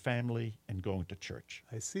for the family and going to church.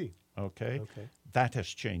 I see. Okay? Okay. That has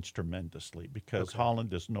changed tremendously because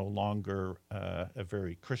Holland is no longer a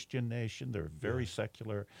very Christian nation. They're very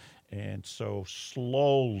secular. And so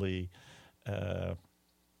slowly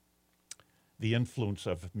the influence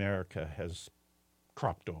of America has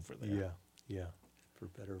cropped over there. Yeah. Yeah. For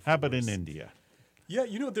better or for How about in worse. India? Yeah,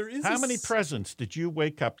 you know, there is How a many s- presents did you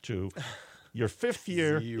wake up to your 5th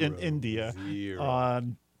year in Zero. India Zero.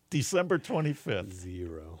 on December 25th?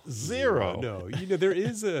 Zero. No, you know, there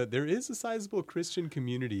is a sizable Christian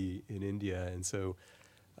community in India, and so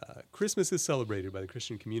Christmas is celebrated by the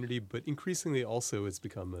Christian community, but increasingly also it's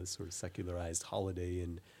become a sort of secularized holiday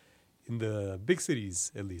in the big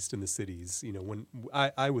cities, at least in the cities. You know, when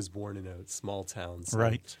I was born in a small town, so,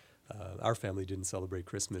 Right. our family didn't celebrate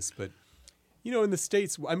Christmas, but you know, in the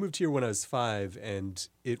States, I moved here when I was 5, and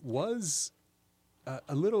it was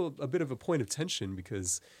a bit of a point of tension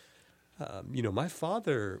because, you know, my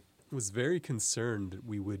father was very concerned that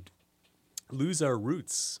we would lose our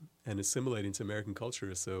roots and assimilate into American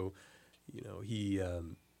culture. So, you know, he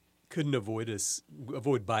couldn't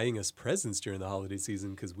avoid buying us presents during the holiday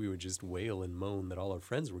season because we would just wail and moan that all our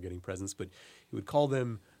friends were getting presents. But he would call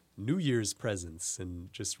them New Year's presents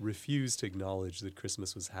and just refuse to acknowledge that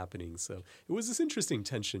Christmas was happening. So it was this interesting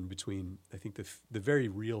tension between, I think, the very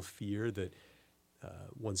real fear that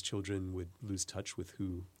one's children would lose touch with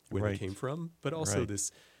where Right. they came from, but also Right.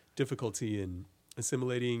 this difficulty in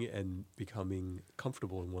assimilating and becoming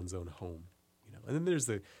comfortable in one's own home. You know, and then there's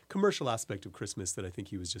the commercial aspect of Christmas that I think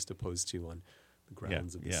he was just opposed to on the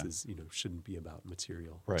grounds of this yeah. is, you know, shouldn't be about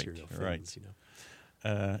material Right, things. right. You know.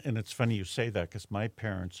 And it's funny you say that because my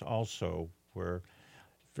parents also were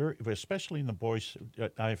very, especially in the boys.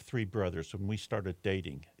 I have 3 brothers. When we started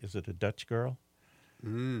dating, is it a Dutch girl?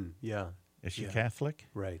 Yeah. Is she Yeah. Catholic?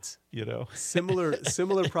 Right. You know? Similar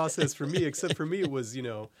process for me, except for me it was,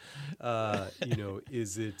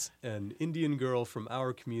 is it an Indian girl from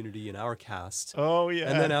our community and our caste? Oh, yeah.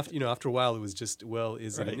 And then after a while it was just, well,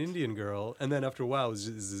 is it an Right. Indian girl? And then after a while it was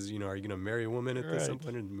just, are you going to marry a woman at some Right.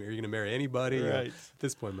 point? Or are you going to marry anybody? Right. At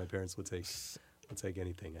this point, my parents would take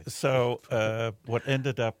anything. I think. So what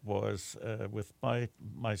ended up was with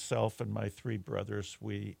myself and my three brothers,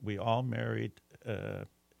 we all married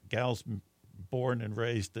gals born and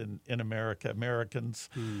raised in America, Americans,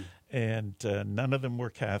 and none of them were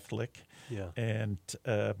Catholic. Yeah. And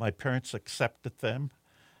my parents accepted them,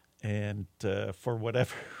 and for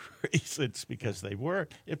whatever reasons, because it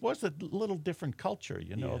was a little different culture,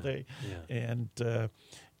 you know.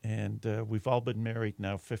 And we've all been married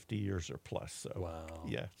now 50 years or plus. So, Wow.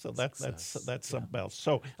 yeah, so Success. that's something else.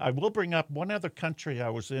 So I will bring up one other country I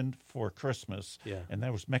was in for Christmas, Yeah. and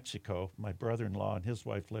that was Mexico. My brother-in-law and his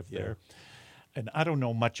wife lived Yeah. there. And I don't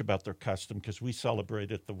know much about their custom because we celebrate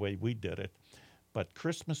it the way we did it. But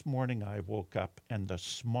Christmas morning, I woke up, and the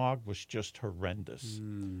smog was just horrendous.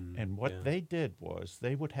 And what they did was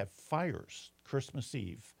they would have fires Christmas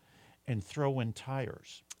Eve and throw in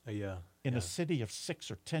tires. In a city of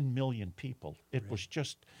 6 or 10 million people, it was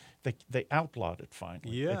just they outlawed it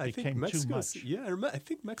finally. Yeah, it I think became Mexico. too much. I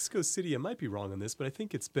think Mexico City. I might be wrong on this, but I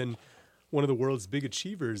think it's been one of the world's big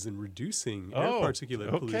achievers in reducing air particulate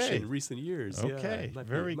pollution in recent years. Okay, I might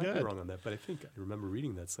very be good. wrong on that, but I think I remember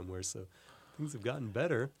reading that somewhere. So things have gotten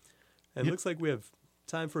better, and it looks like we have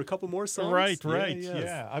time for a couple more songs. Right.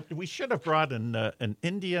 Yes. We should have brought an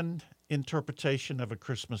Indian interpretation of a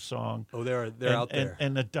Christmas song. Oh, they're out there.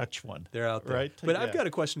 and a Dutch one. They're out there. Right? But Yeah. I've got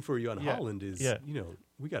a question for you on Yeah. Holland.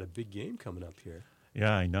 We got a big game coming up here.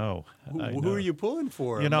 Yeah, I know. Who are you pulling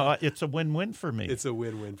for? You know, it's a win-win for me. It's a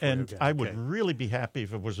win-win for And you. I would really be happy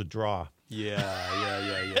if it was a draw.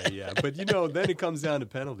 Yeah. But then it comes down to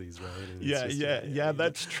penalties, right? And it's just,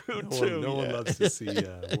 that's true No one loves to see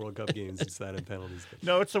World Cup games decided on penalties. But.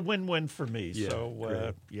 No, it's a win-win for me. Yeah, So,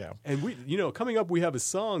 great. yeah. And coming up, we have a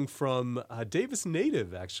song from Davis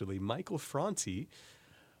native, actually, Michael Franti.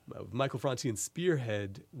 Michael Franti and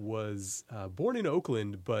Spearhead was born in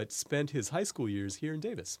Oakland, but spent his high school years here in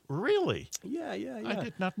Davis. Really? Yeah. I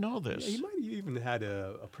did not know this. Yeah, he might have even had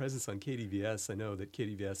a presence on KDVS. I know that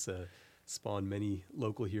KDVS spawned many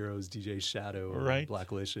local heroes, DJ Shadow, Right.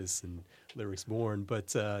 Blacklicious, and Lyrics Born.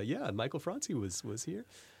 But Michael Franti was here.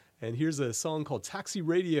 And here's a song called Taxi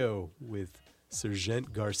Radio with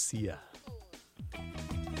Sergeant Garcia.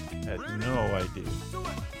 Had no idea.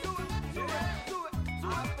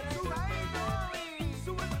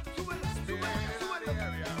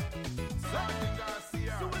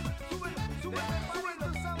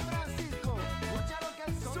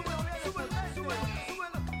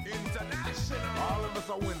 All of us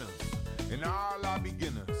are winners, and all are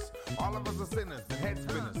beginners. All of us are sinners and head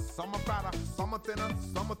spinners. Some are fatter, some are thinner,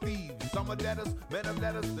 some are thieves, some are debtors, men of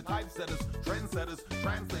letters, the typesetters, trendsetters,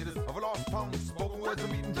 translators of a lost tongue, spoken words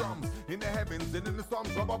and beating drums in the heavens and in the storms.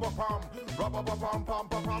 Rub-a-ba-pum, rub-a-ba-pum,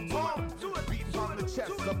 beating on the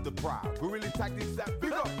chest of the proud. Guerrilla tactics that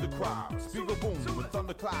big up the crowd. Speak a boom with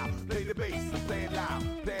thundercloud. Play the bass and play it loud.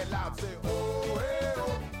 Play it loud. Say oh, hey,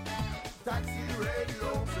 oh. Taxi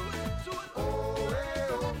radio. Oh, hey,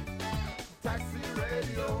 oh. Taxi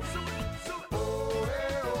radio. Oh,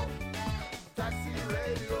 hey, oh. Taxi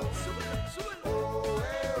radio. Oh,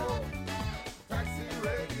 hey, oh. Taxi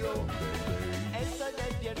radio. Estoy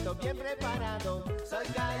despierto, bien preparado, soy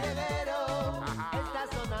galleguero. Está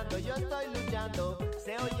sonando, yo estoy luchando,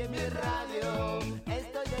 se oye mi radio.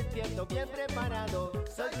 Estoy despierto, bien preparado,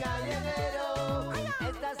 soy galleguero.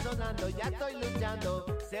 Está sonando, ya estoy luchando,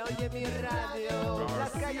 se oye mi radio.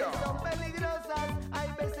 Las calles son peligrosas, hay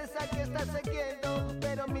veces aquí está sequiendo,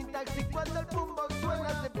 pero mi taxi cuando el boombox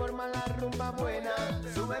suena se forma la rumba buena.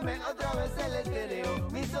 Súbeme otra vez el estéreo,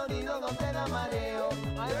 mi sonido no te da mareo.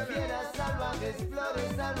 Hay fieras salvajes,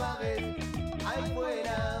 flores salvajes, ahí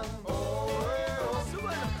fuera. Oh, hey, oh.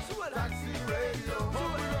 Taxi radio. Oh,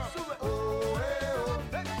 hey, oh.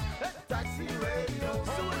 Taxi radio.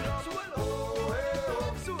 Oh, hey,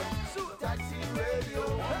 oh. Taxi radio.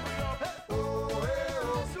 Oh, hey,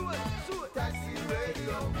 oh. Taxi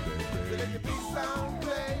radio. So let the big sound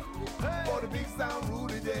play for the big sound rule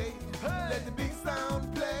today. Let the big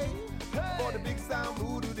sound play for the big sound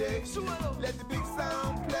rule today. Let the big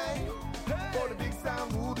sound play for the big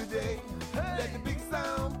sound rule today. Let the big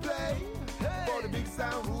sound play for the big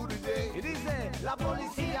sound rule today. Y dice, la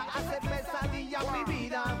policía hace pesadilla mi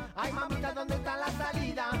vida. Ay, mamita, ¿dónde está la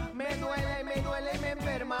salida? Me duele, me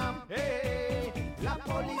enferma. La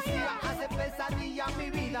policía hace pesadilla mi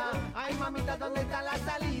vida. Ay, mamita, ¿dónde está la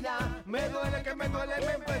salida? Me duele, que me duele,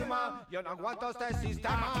 me enferma. Yo no aguanto este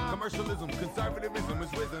sistema. Commercialism, conservatism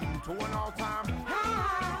is risen to an all-time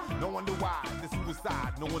high. No wonder why the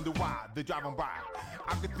suicide, no wonder why they're driving by.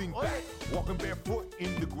 I could think back, walking barefoot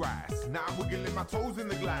in the grass. Now I'm wiggling my toes in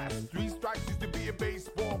the glass. 3 strikes used to be a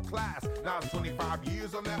baseball class. Now it's 25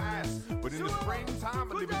 years on their ass. But in the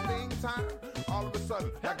springtime, a living thing time, all of a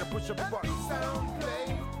sudden, I can push a button. Sound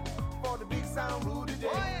play for the big sound rule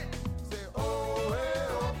today. Say, oh, hey,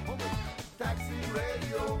 oh, taxi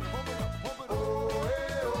radio. Oh,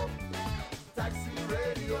 hey, oh, taxi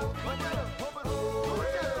radio. Oh,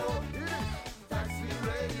 hey, oh, taxi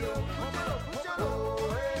radio. Oh, hey,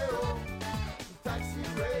 oh, taxi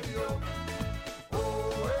radio.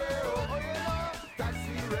 Oh, hey, oh, taxi radio. Oh, hey, oh,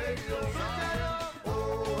 taxi radio.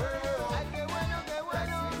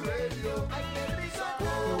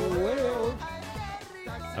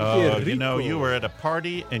 Oh, Qué you know, rico. you were at a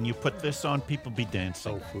party and you put this on, people be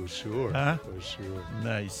dancing. Oh, for sure. Huh? For sure.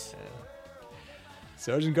 Nice.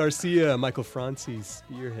 Sergeant Garcia, Michael Franti,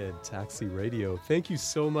 Spearhead Taxi Radio. Thank you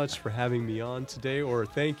so much for having me on today, or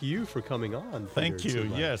thank you for coming on. Thank Peter, you. to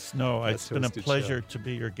my Yes. No, Let's it's been a Host It pleasure show. to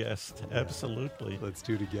be your guest. Yeah. Absolutely. Let's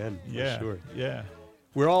do it again. Yeah. For sure. Yeah.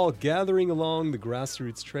 We're all gathering along the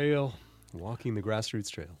Grassroots Trail. Walking the Grassroots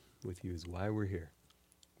Trail with you is why we're here.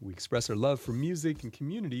 We express our love for music and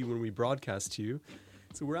community when we broadcast to you.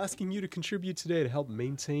 So we're asking you to contribute today to help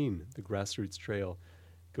maintain the Grassroots Trail.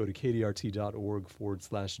 Go to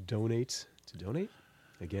kdrt.org/donate to donate.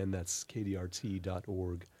 Again, that's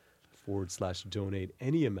kdrt.org/donate.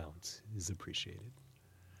 Any amount is appreciated.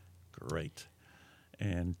 Great.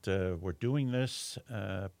 And we're doing this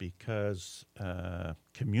because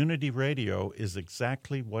community radio is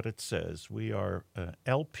exactly what it says. We are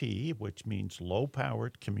LP, which means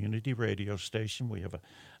low-powered community radio station. We have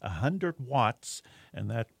 100 watts, and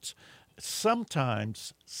that's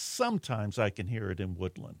sometimes I can hear it in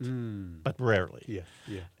Woodland, but rarely. Yeah,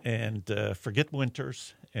 yeah, And forget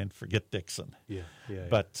Winters and forget Dixon. yeah.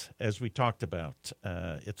 But as we talked about,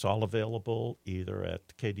 it's all available either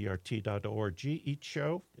at kdrt.org. Each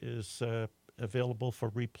show is available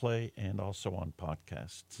for replay and also on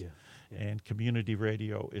podcasts. Yeah, And community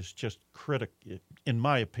radio is just critical, in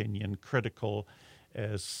my opinion, critical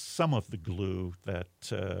as some of the glue that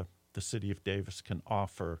the city of Davis can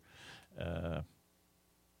offer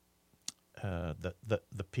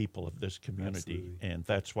the people of this community, Absolutely. and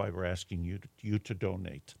that's why we're asking you to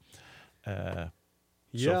donate. So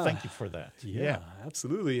Yeah. thank you for that. Yeah,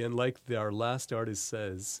 absolutely. And like our last artist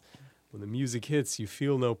says, when the music hits, you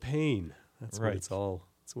feel no pain. That's what Right. it's all.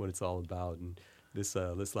 That's what it's all about. And this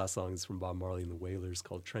last song is from Bob Marley and the Wailers,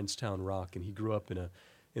 called Trenchtown Rock. And he grew up in a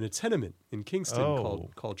tenement in Kingston Oh.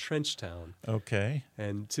 called Trenchtown. Okay.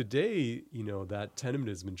 And today, that tenement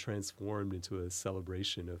has been transformed into a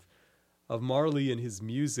celebration of Marley and his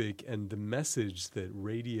music and the message that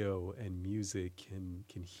radio and music can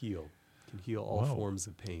heal all Whoa. forms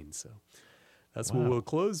of pain. So that's what Wow. we'll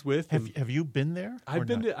close with. And Have you been there? I've or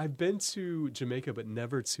been not? I've been to Jamaica, but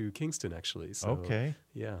never to Kingston actually. So Okay.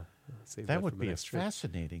 yeah, save That for would my be a next trip.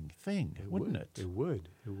 fascinating thing, wouldn't it? It would.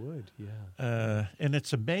 Yeah. And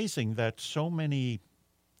it's amazing that so many,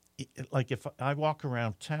 like if I walk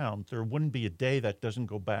around town, there wouldn't be a day that doesn't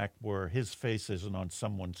go back where his face isn't on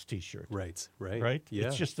someone's T-shirt. Right. Right? Yeah.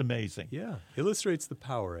 It's just amazing. Yeah, illustrates the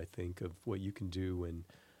power, I think, of what you can do when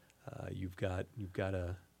you've got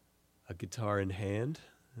a guitar in hand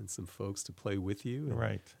and some folks to play with you, and,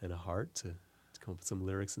 Right. and a heart to come up with some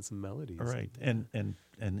lyrics and some melodies. Right.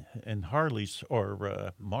 And Harley's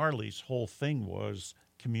or Marley's whole thing was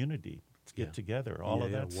community. Let's get Yeah. together. All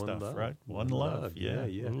of Yeah, that one stuff, love. right? One One love. love. Yeah.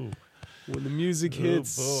 Yeah. Ooh. When the music Oh,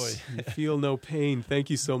 hits, boy. you feel no pain.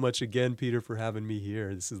 Thank you so much again, Peter, for having me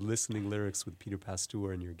here. This is Listening Lyrics with Pieter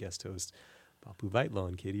Pastoor and your guest host, Bapu Vaitla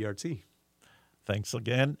on KDRT. Thanks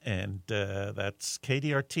again. And that's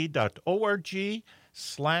kdrt.org/.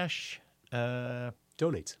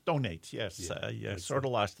 Donate. Donate, yes. Yeah, that's Sort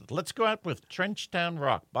of lost it. Let's go out with Trenchtown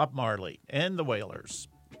Rock, Bob Marley, and the Wailers.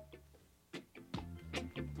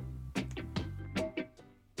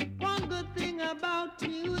 One good thing about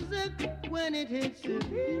music when it hits you.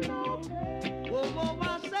 Whoa,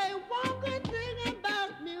 I say one good thing about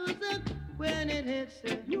music when it hits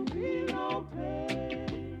you. You feel no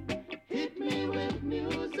pain. Hit me with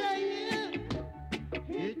music, yeah.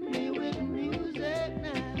 Hit me with music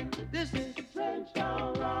now. This is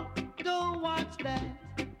Trenchtown Rock. Don't watch that.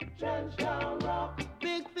 Trenchtown Rock.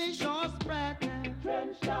 Big fish or sprat now.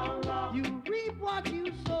 Trenchtown Rock. You reap what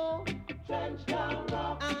you sow. Trenchtown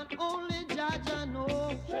Rock. And only Judge I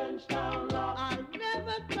know. Trenchtown Rock. I'll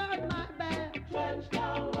never turn my back.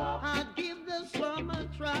 Trenchtown Rock. I'll give the slum a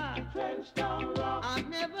try. Trenchtown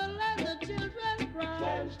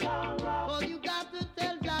Oh, you got to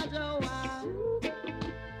tell Jaja why.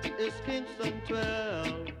 It's Kingston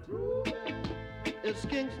 12. It's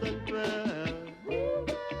Kingston 12.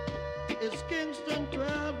 It's Kingston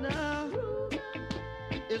 12 now.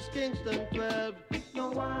 It's Kingston 12.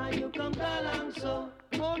 No, why you come down so?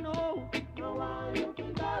 Oh no. No, why you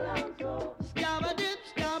come down so? Scabba-dip,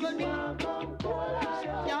 scabba-dip.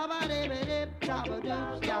 Scabba-dip,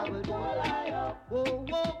 scabba-dip, scabba-dip. Whoa,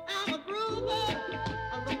 whoa, I'm a groover.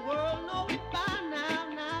 And the world knows by now,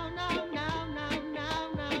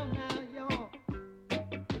 yo.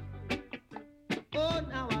 Oh,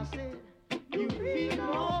 now I said, you feel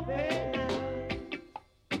no pain.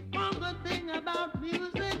 One good thing about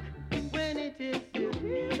music, when it is you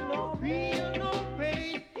feel no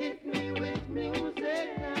pain. Hit me with music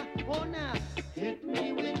now. Oh, now, hit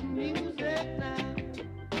me with music now.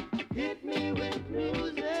 Hit me with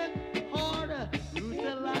music harder.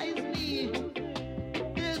 Utilize me.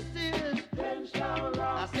 This is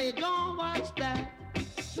I say, don't watch that.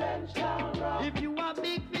 If you are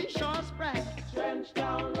big fish or sprat,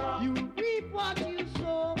 you reap what you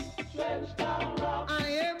sow. And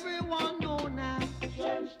everyone know now.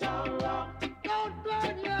 Don't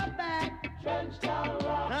turn your back.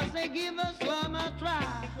 Cause they give us some a try.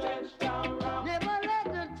 Never let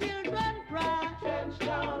the children cry.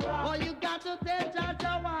 Oh, you got to tell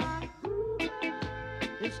Jaja why.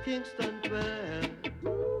 It's Kingston 12.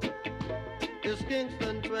 It's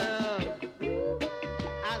Kingston 12.